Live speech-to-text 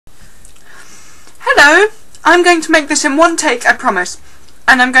Hello! I'm going to make this in one take, I promise.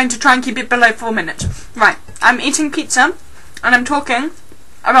 And I'm going to try and keep it below 4 minutes. Right, I'm eating pizza, and I'm talking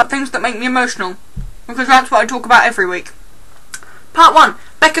about things that make me emotional. Because that's what I talk about every week. Part 1,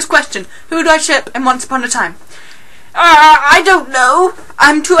 Becca's question. Who do I ship in Once Upon a Time? I don't know.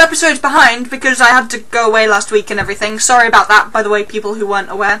 I'm 2 episodes behind because I had to go away last week and everything. Sorry about that, by the way, people who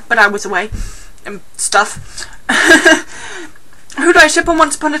weren't aware, but I was away. And stuff. Who do I ship on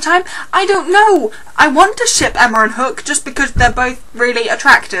Once Upon a Time? I don't know. I want to ship Emma and Hook just because they're both really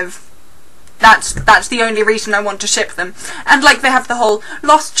attractive. That's the only reason I want to ship them. And like they have the whole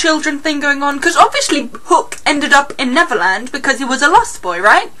lost children thing going on, because obviously Hook ended up in Neverland because he was a lost boy,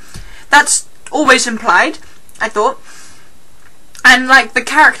 right? That's always implied, I thought. And like the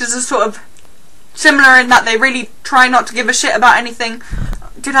characters are sort of similar in that they really try not to give a shit about anything.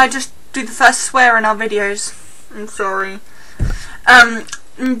 Did I just do the first swear in our videos? I'm sorry.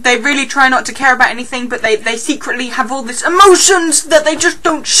 They really try not to care about anything, but they secretly have all these emotions that they just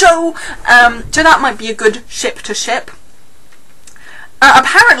don't show. So that might be a good ship to ship.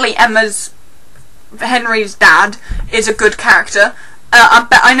 Apparently Henry's dad is a good character.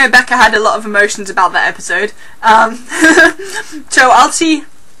 I know Becca had a lot of emotions about that episode. So I'll see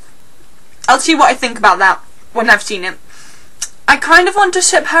what I think about that when I've seen it. I kind of want to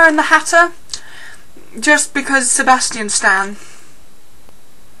ship her and the Hatter, just because Sebastian Stan.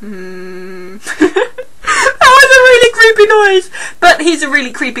 That was a really creepy noise, but he's a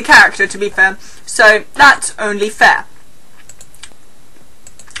really creepy character, to be fair, so that's only fair.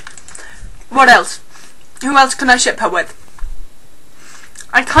 What else? Who else can I ship her with?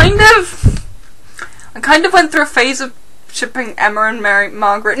 I kind of went through a phase of shipping Emma and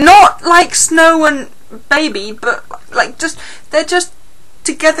Margaret, not like Snow and Baby, but like they're just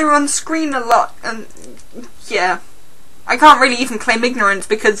together on screen a lot, and yeah. I can't really even claim ignorance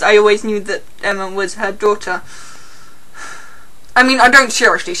because I always knew that Emma was her daughter. I mean, I don't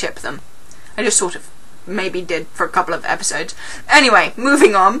seriously ship them. I just sort of maybe did for a couple of episodes. Anyway,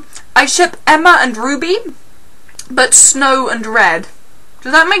 moving on. I ship Emma and Ruby, but Snow and Red.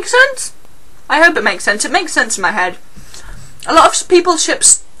 Does that make sense? I hope it makes sense. It makes sense in my head. A lot of people ship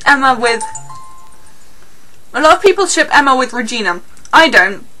Emma with Regina. I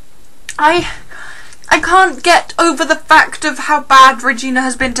don't. I can't get over the fact of how bad Regina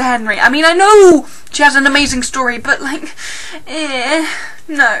has been to Henry. I mean, I know she has an amazing story, but like,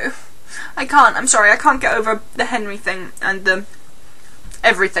 no. I can't. I'm sorry, I can't get over the Henry thing and the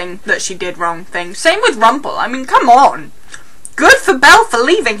everything that she did wrong thing. Same with Rumple. I mean, come on. Good for Belle for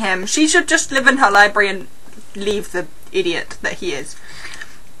leaving him. She should just live in her library and leave the idiot that he is.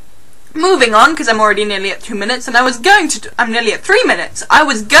 Moving on, because I'm already nearly at 2 minutes, and I'm nearly at 3 minutes. I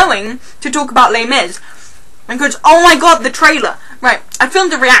was going to talk about Les Mis, because, oh my god, the trailer. Right, I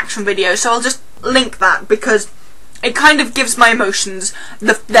filmed a reaction video, so I'll just link that, because it kind of gives my emotions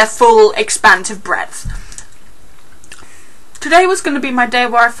their full, expansive breadth. Today was going to be my day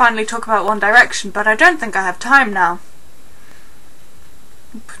where I finally talk about One Direction, but I don't think I have time now.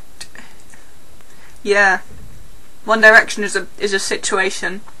 Yeah, One Direction is a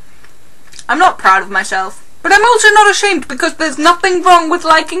situation. I'm not proud of myself, but I'm also not ashamed because there's nothing wrong with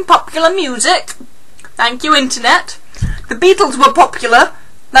liking popular music. Thank you, Internet. The Beatles were popular.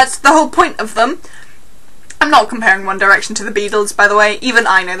 That's the whole point of them. I'm not comparing One Direction to the Beatles, by the way. Even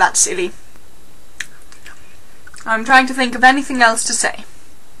I know that's silly. I'm trying to think of anything else to say.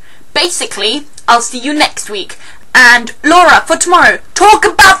 Basically, I'll see you next week. And Laura, for tomorrow, talk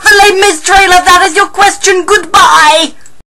about the Les Mis trailer. That is your question. Goodbye.